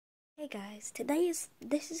Hey guys,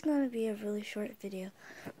 this is going to be a really short video,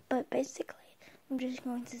 but basically I'm just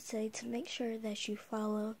going to say to make sure that you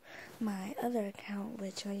follow my other account,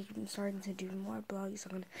 which I'm starting to do more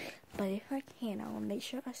blogs on, but if I can, I will make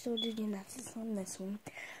sure I still do gymnastics on this one,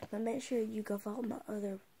 but make sure you go follow my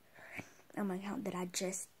other my account that I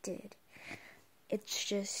just did. It's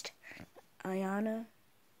just Ayana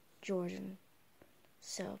Jordan.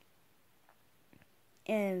 So,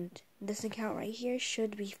 and this account right here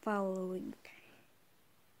should be following.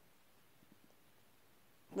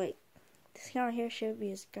 Wait, this account right here should be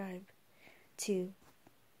subscribed to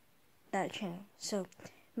that channel. So,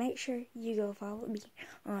 make sure you go follow me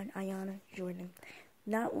on Ayana Jordan.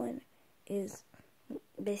 That one is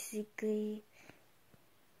basically,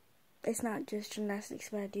 it's not just gymnastics,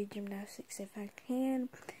 but I do gymnastics if I can.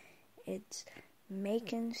 It's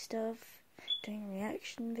making stuff, doing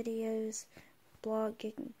reaction videos,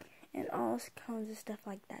 blogging, and all kinds of stuff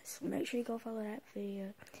like that. So make sure you go follow that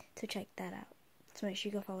video to check that out. So make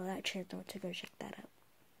sure you go follow that channel to go check that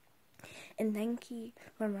out. And thank you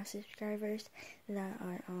for my subscribers that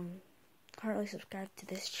are currently subscribed to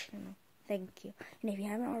this channel. Thank you. And if you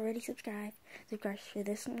haven't already subscribed, subscribe for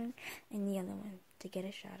this one and the other one to get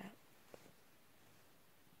a shout out.